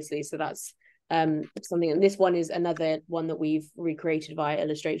more closely. So that's something, and this one is another one that we've recreated via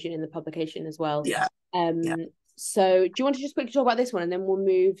illustration in the publication as well. Yeah. So do you want to just quickly talk about this one, and then we'll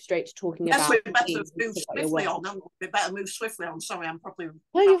move straight to talking about... Yes, we better move swiftly on. We better move swiftly on. Sorry, I'm probably...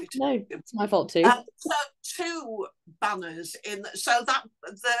 No, it's my fault too. So 2 banners in... So that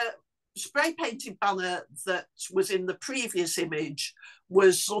the spray painted banner that was in the previous image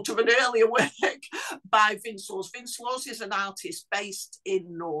was sort of an earlier work by Vince Laws. Vince Laws is an artist based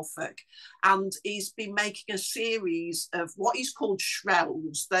in Norfolk, and he's been making a series of what he's called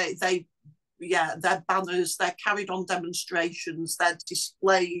shrouds. They're banners, they're carried on demonstrations, they're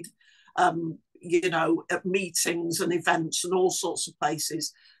displayed, you know, at meetings and events and all sorts of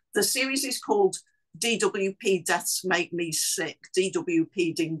places. The series is called DWP Deaths Make Me Sick,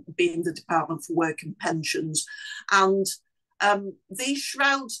 DWP being the Department for Work and Pensions. And these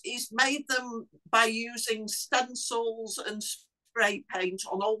shrouds, he's made them by using stencils and spray paint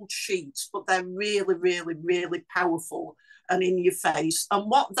on old sheets, but they're really, really, really powerful and in your face. And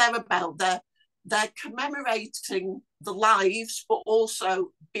what they're about, they're commemorating the lives, but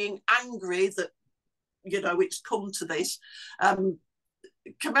also being angry that, you know, it's come to this,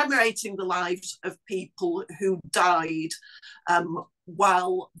 commemorating the lives of people who died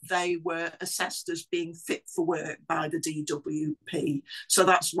while they were assessed as being fit for work by the DWP. So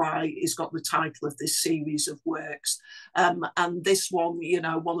that's why it's got the title of this series of works. And this one, you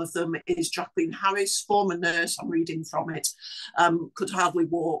know, one of them is Jacqueline Harris, former nurse, I'm reading from it, could hardly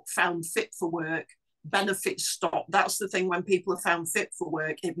walk, found fit for work, benefits stopped. That's the thing, when people are found fit for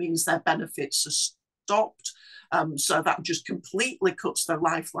work, it means their benefits are stopped. So that just completely cuts their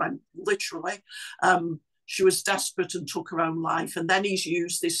lifeline, literally. She was desperate and took her own life. And then he's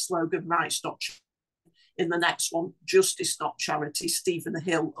used this slogan, Rights Not Charity. In the next one, Justice Not Charity. Stephen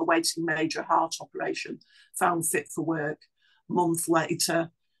Hill, awaiting major heart operation, found fit for work. A month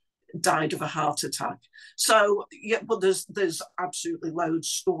later, died of a heart attack. So, yeah, but there's absolutely loads,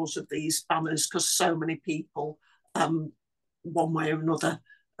 scores of these banners, because so many people, one way or another,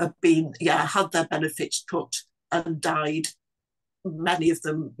 have been, had their benefits cut and died. Many of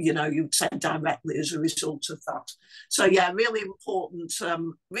them, you know, you'd say directly as a result of that. So yeah, really important,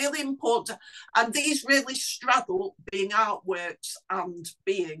 really important. And these really straddle being artworks and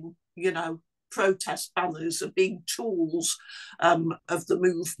being, you know, protest banners and being tools of the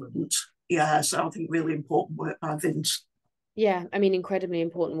movement. Yeah, so I think really important work by Vince. Yeah, I mean, incredibly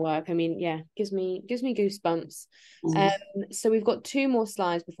important work. I mean, yeah, gives me goosebumps. So we've got 2 more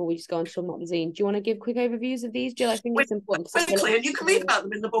slides before we just go on to talk about the zine. Do you want to give quick overviews of these, Jill? I think it's important. Quickly, and you can read about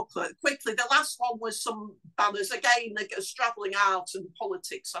them in the booklet. Quickly, the last one was some banners, again, straddling art and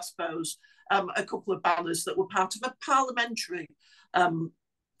politics, I suppose. A couple of banners that were part of a parliamentary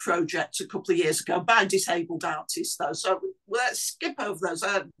project a couple of years ago by disabled artists, though. So let's skip over those.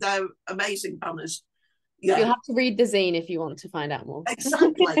 They're amazing banners. Yeah. You'll have to read the zine if you want to find out more.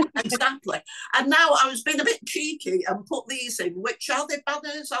 Exactly. And now I was being a bit cheeky and put these in. Which are they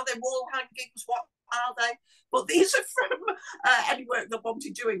banners? Are they wall hangings? What are they? But these are from any work that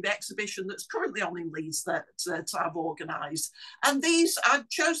wanted doing, the exhibition that's currently on in Leeds that I've organised. And I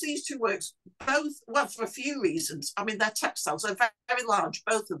chose these 2 works, both, well, for a few reasons. I mean, they're textiles, they're very, very large.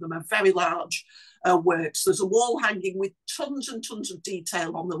 Both of them are very large works. There's a wall hanging with tons and tons of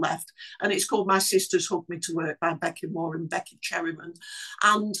detail on the left, and it's called My Sisters Hug Me to Work by Becky Moore and Becky Cherryman.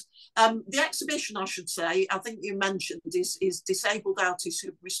 And the exhibition, I should say, I think you mentioned, is disabled artists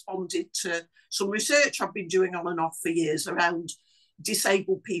who've responded to some research I've been doing on and off for years around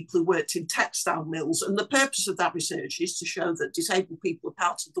disabled people who worked in textile mills. And the purpose of that research is to show that disabled people are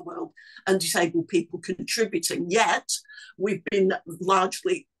part of the world and disabled people contributing. Yet we've been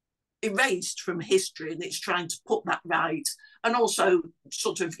largely erased from history, and it's trying to put that right, and also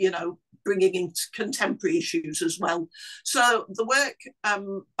sort of, you know, bringing in contemporary issues as well. So the work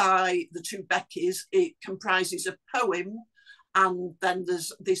by the 2 Beckys, it comprises a poem, and then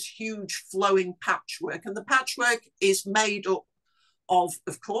there's this huge flowing patchwork, and the patchwork is made up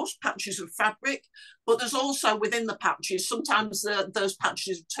of course, patches of fabric, but there's also within the patches, sometimes those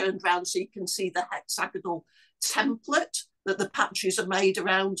patches are turned around so you can see the hexagonal template that the patches are made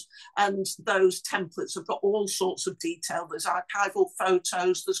around, and those templates have got all sorts of detail. There's archival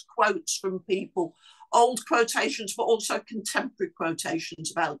photos, there's quotes from people old quotations, but also contemporary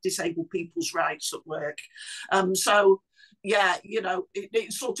quotations about disabled people's rights at work. So yeah, you know,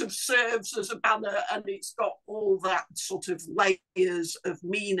 it sort of serves as a banner, and it's got all that sort of layers of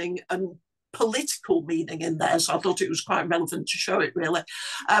meaning and political meaning in there. So I thought it was quite relevant to show it, really.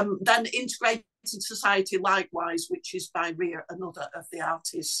 Then Integrated Society, likewise, which is by Ria, another of the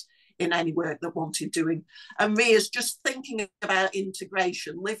artists in any work that wanted doing. And Ria's just thinking about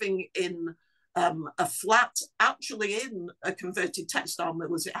integration, living in a flat, actually in a converted textile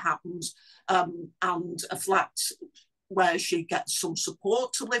mill as it happens, and a flat where she gets some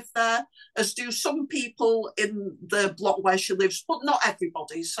support to live there, as do some people in the block where she lives, but not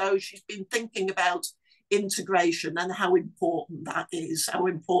everybody. So she's been thinking about integration and how important that is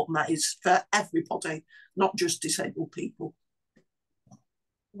for everybody, not just disabled people.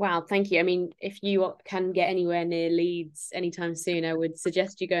 Wow, thank you. I mean, if you can get anywhere near Leeds anytime soon, I would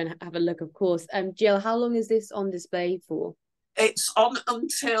suggest you go and have a look, of course. Gill, how long is this on display for? It's on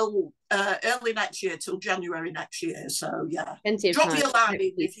until early next year, till January next year. So yeah, drop me a line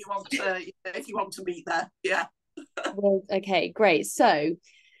if you want to meet there. Yeah. Well, okay, great. So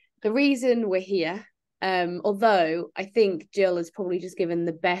the reason we're here, although I think Gill has probably just given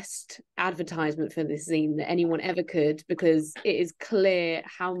the best advertisement for this zine that anyone ever could, because it is clear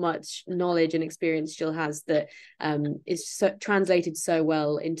how much knowledge and experience Gill has that is translated so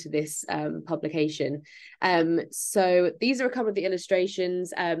well into this publication. So these are a couple of the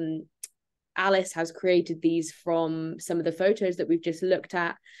illustrations. Alice has created these from some of the photos that we've just looked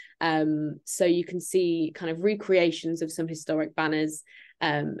at. So you can see kind of recreations of some historic banners,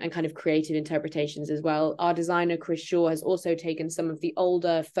 and kind of creative interpretations as well. Our designer, Chris Shaw, has also taken some of the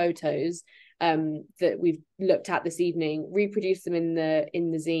older photos that we've looked at this evening, reproduced them in the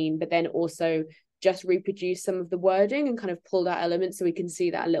zine, but then also just reproduced some of the wording and kind of pulled out elements so we can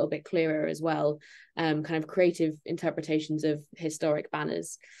see that a little bit clearer as well, kind of creative interpretations of historic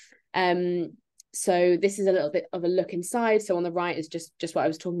banners. So this is a little bit of a look inside. So on the right is just what I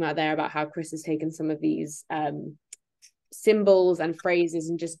was talking about there, about how Chris has taken some of these symbols and phrases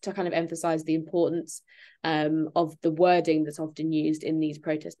and just to kind of emphasize the importance of the wording that's often used in these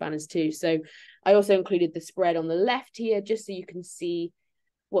protest banners too. So I also included the spread on the left here, just so you can see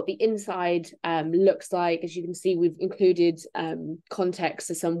what the inside looks like. As you can see, we've included context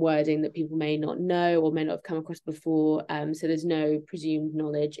to some wording that people may not know or may not have come across before. So there's no presumed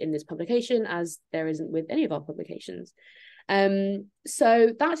knowledge in this publication, as there isn't with any of our publications. So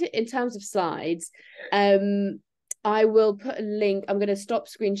that's it in terms of slides. I will put a link. I'm going to stop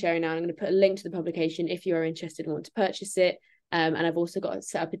screen sharing now. I'm going to put a link to the publication if you are interested and want to purchase it. And I've also got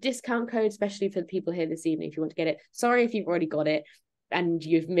set up a discount code, especially for the people here this evening, if you want to get it. Sorry if you've already got it and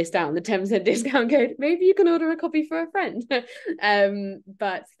you've missed out on the 10% discount code. Maybe you can order a copy for a friend.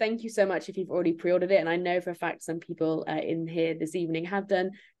 But thank you so much if you've already pre-ordered it. And I know for a fact some people in here this evening have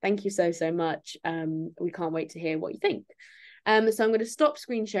done. Thank you so much. We can't wait to hear what you think. So I'm going to stop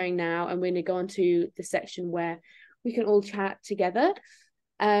screen sharing now, and we're going to go on to the section where we can all chat together.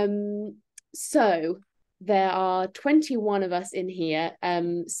 So there are 21 of us in here.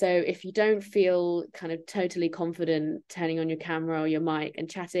 So if you don't feel kind of totally confident turning on your camera or your mic and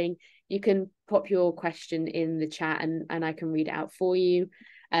chatting, you can pop your question in the chat and I can read it out for you.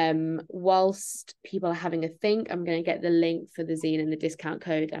 Whilst people are having a think, I'm going to get the link for the zine and the discount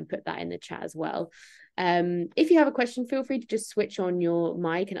code and put that in the chat as well. If you have a question, feel free to just switch on your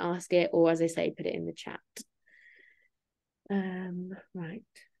mic and ask it, or as I say, put it in the chat. Right,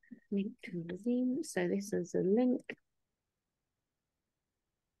 link to the zine. So this is a link,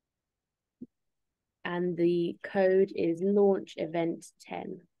 and the code is launch event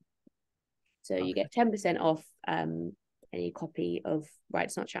 10. So you get 10% off any copy of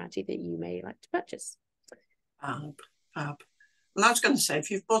Rights Not Charity that you may like to purchase. Fab. Well, I was going to say,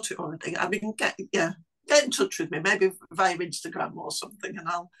 if you've bought it already, I mean, get in touch with me, maybe via Instagram or something, and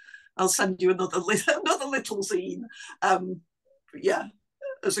I'll send you another little zine. Yeah,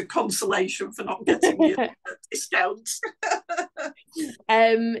 as a consolation for not getting your discounts.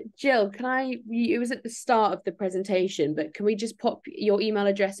 Gill, it was at the start of the presentation, but can we just pop your email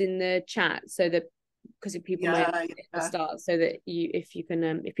address in the chat so that, because if people might at the start, so that if people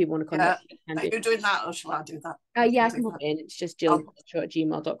want to contact you, are you doing that, or shall I do that? Yeah, I can pop it in. It's just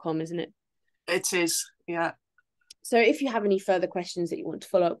gill@gmail.com, isn't it? It is, yeah. So if you have any further questions that you want to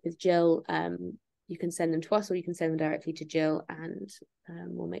follow up with Gill, you can send them to us, or you can send them directly to Gill, and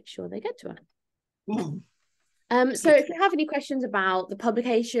we'll make sure they get to her. So if you have any questions about the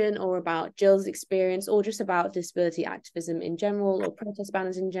publication, or about Gill's experience, or just about disability activism in general, or protest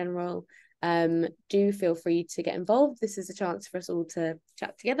banners in general, do feel free to get involved. This is a chance for us all to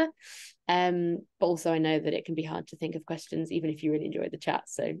chat together. But also I know that it can be hard to think of questions, even if you really enjoyed the chat,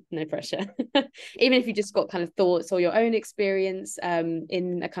 so no pressure. Even if you just got kind of thoughts or your own experience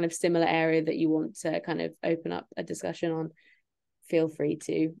in a kind of similar area that you want to kind of open up a discussion on, feel free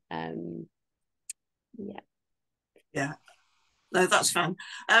to. Yeah. No, that's fine.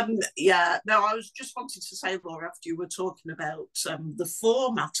 Yeah, no, I was just wanting to say, Laura, after you were talking about the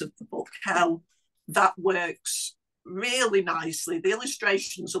format of the book, how that works really nicely. The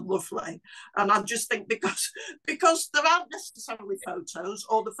illustrations are lovely. And I just think because there aren't necessarily photos,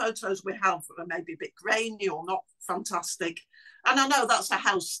 or the photos we have are maybe a bit grainy or not fantastic. And I know that's a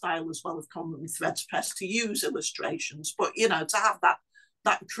house style as well of Common Threads Press to use illustrations, but, you know, to have that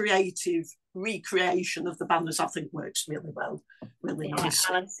creative recreation of the banners, I think works really well, really nice.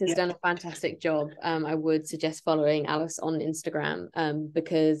 Alice has done a fantastic job. I would suggest following Alice on Instagram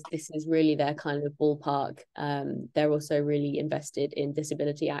because this is really their kind of ballpark. They're also really invested in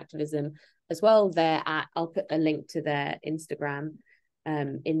disability activism as well. I'll put a link to their Instagram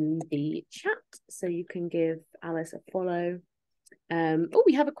in the chat so you can give Alice a follow.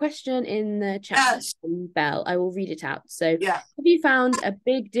 We have a question in the chat. Yes. From Belle. I will read it out. So, have you found a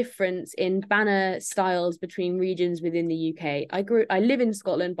big difference in banner styles between regions within the UK? I live in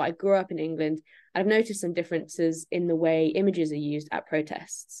Scotland, but I grew up in England. I've noticed some differences in the way images are used at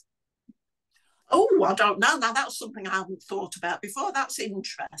protests. Oh, I don't know. Now that's something I haven't thought about before. That's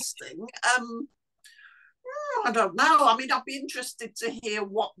interesting. I don't know. I mean, I'd be interested to hear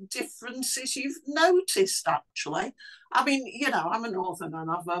what differences you've noticed, actually. I mean, you know, I'm a northerner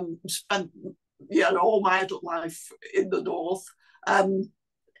and I've spent, you know, all my adult life in the north.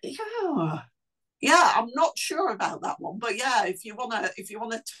 Yeah, I'm not sure about that one. But yeah, if you wanna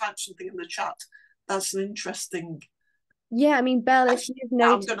type something in the chat, that's an interesting. Yeah, I mean, Belle, if you've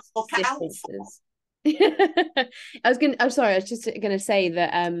noticed, I'm going to look out for. I'm sorry, I was just going to say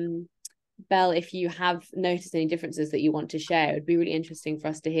that Belle, if you have noticed any differences that you want to share, it would be really interesting for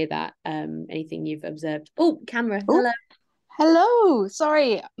us to hear that. Anything you've observed. Oh, camera. Hello. Hello.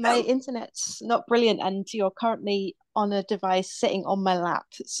 Sorry, my internet's not brilliant, and you're currently on a device sitting on my lap.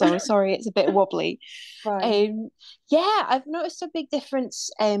 So sorry, it's a bit wobbly. Yeah, I've noticed a big difference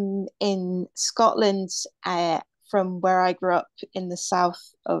in Scotland from where I grew up in the south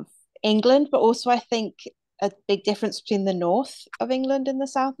of England, but also I think a big difference between the north of England and the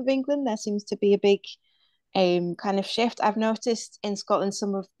south of England. There seems to be a big kind of shift. I've noticed in Scotland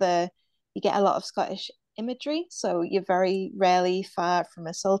you get a lot of Scottish imagery, so you're very rarely far from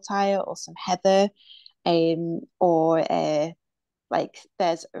a saltire or some heather, or like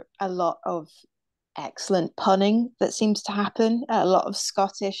there's a lot of excellent punning that seems to happen. A lot of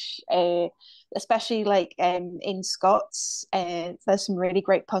Scottish, especially like in Scots, there's some really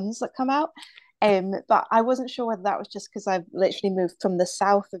great puns that come out. But I wasn't sure whether that was just because I've literally moved from the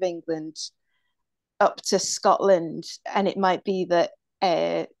south of England up to Scotland, and it might be that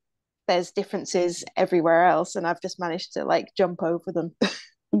there's differences everywhere else, and I've just managed to like jump over them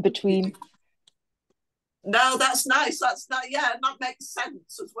in between. No, that's nice. That's that. Yeah, and that makes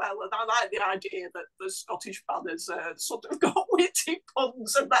sense as well. And I like the idea that the Scottish banners sort of got witty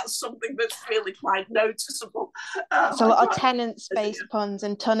puns, and that's something that's really quite noticeable. It's a lot of Tennent's-based puns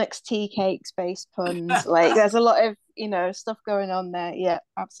and Tunnock's tea cakes-based puns. Like, there's a lot of stuff going on there. Yeah,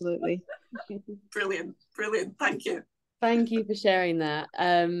 absolutely. Brilliant. Thank you. Thank you for sharing that.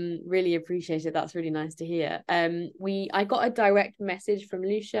 Really appreciate it. That's really nice to hear. I got a direct message from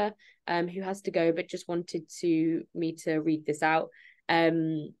Lucia, who has to go, but just wanted me to read this out.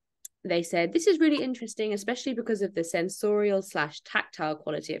 They said, this is really interesting, especially because of the sensorial/tactile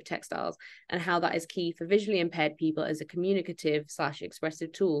quality of textiles and how that is key for visually impaired people as a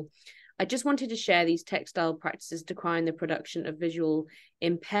communicative/expressive tool. I just wanted to share these textile practices decrying the production of visual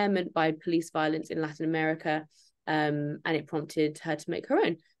impairment by police violence in Latin America. And it prompted her to make her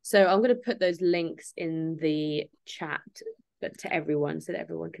own. So I'm going to put those links in the chat, but to everyone so that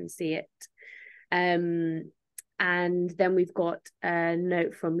everyone can see it. And then we've got a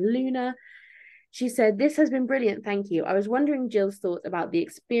note from Luna. She said, this has been brilliant, thank you. I was wondering Gill's thoughts about the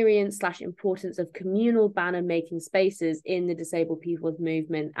experience/importance of communal banner making spaces in the disabled people's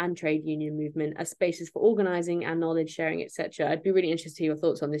movement and trade union movement as spaces for organising and knowledge sharing, etc. I'd be really interested to hear your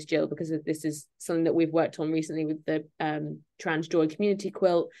thoughts on this, Gill, because this is something that we've worked on recently with the Trans Joy Community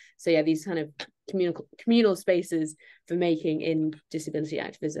Quilt. So yeah, these kind of communal spaces for making in disability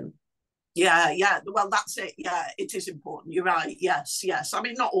activism. Yeah. Well, that's it. Yeah, it is important. You're right. Yes. I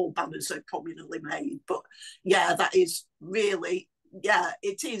mean, not all banners are communally made, but yeah, that is really, yeah,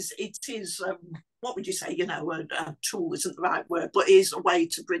 it is what would you say, a tool isn't the right word, but is a way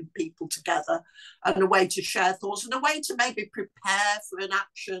to bring people together and a way to share thoughts and a way to maybe prepare for an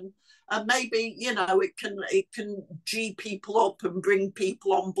action. And maybe, it can G people up and bring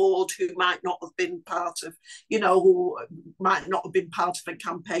people on board who might not have been part of, who might not have been part of a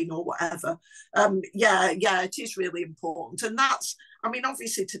campaign or whatever. It is really important. And that's,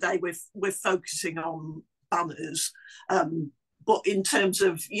 obviously today we're focusing on banners, but in terms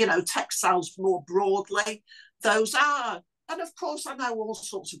of, textiles more broadly, those are, and of course I know all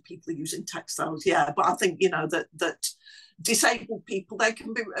sorts of people are using textiles, but I think, that disabled people, they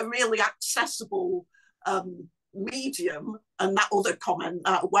can be a really accessible medium. And that other comment,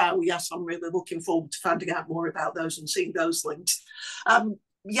 wow, yes, I'm really looking forward to finding out more about those and seeing those links.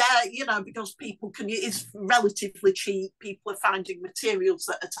 Because people it's relatively cheap. People are finding materials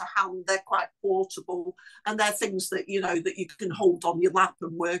that are to hand, they're quite portable, and they're things that, that you can hold on your lap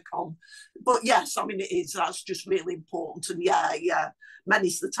and work on. But yes, that's just really important. And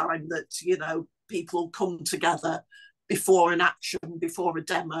many's the time that, people come together before an action, before a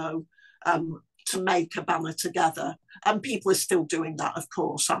demo, to make a banner together. And people are still doing that, of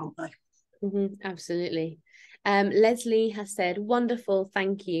course, aren't they? Mm-hmm, absolutely. Leslie has said, wonderful,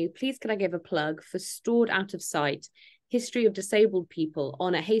 thank you. Please can I give a plug for Stored Out of Sight, History of Disabled People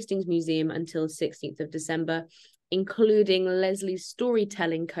on at Hastings Museum until 16th of December, including Leslie's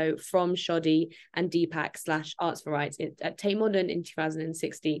storytelling coat from Shoddy and Deepak / Arts for Rights at Tate Modern in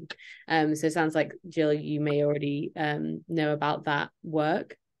 2016. So it sounds like, Gill, you may already know about that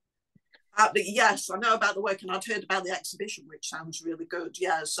work. Yes, I know about the work, and I'd heard about the exhibition, which sounds really good.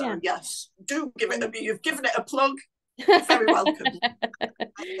 Yes, do give it you've given it a plug. You're very welcome.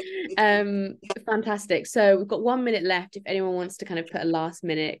 Fantastic. So we've got 1 minute left. If anyone wants to kind of put a last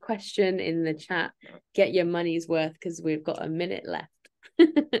minute question in the chat, get your money's worth, because we've got a minute left.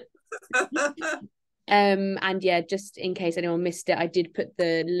 And just in case anyone missed it, I did put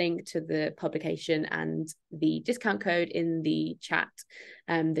the link to the publication and the discount code in the chat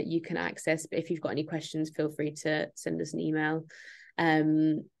that you can access. But if you've got any questions, feel free to send us an email.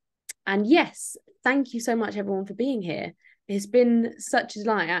 And yes, thank you so much everyone for being here. It's been such a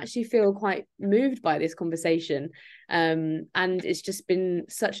delight. I actually feel quite moved by this conversation, and it's just been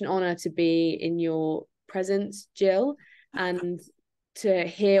such an honor to be in your presence, Gill, and to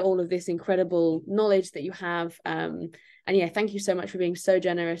hear all of this incredible knowledge that you have. And thank you so much for being so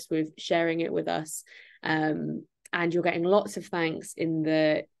generous with sharing it with us. And you're getting lots of thanks in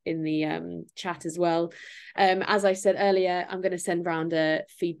the chat as well. As I said earlier, I'm going to send round a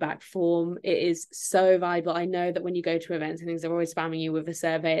feedback form. It is so valuable. I know that when you go to events and things, they're always spamming you with a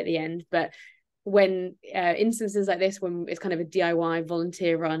survey at the end, but when instances like this, when it's kind of a DIY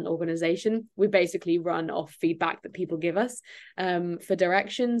volunteer run organization, we basically run off feedback that people give us for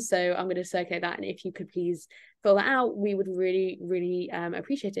direction. So I'm going to circulate that, and if you could please fill that out, we would really, really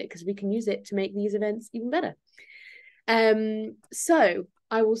appreciate it, because we can use it to make these events even better. So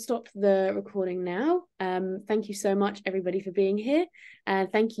I will stop the recording now. Thank you so much everybody for being here,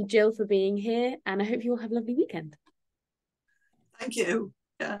 and thank you Gill for being here, and I hope you all have a lovely weekend. Thank you.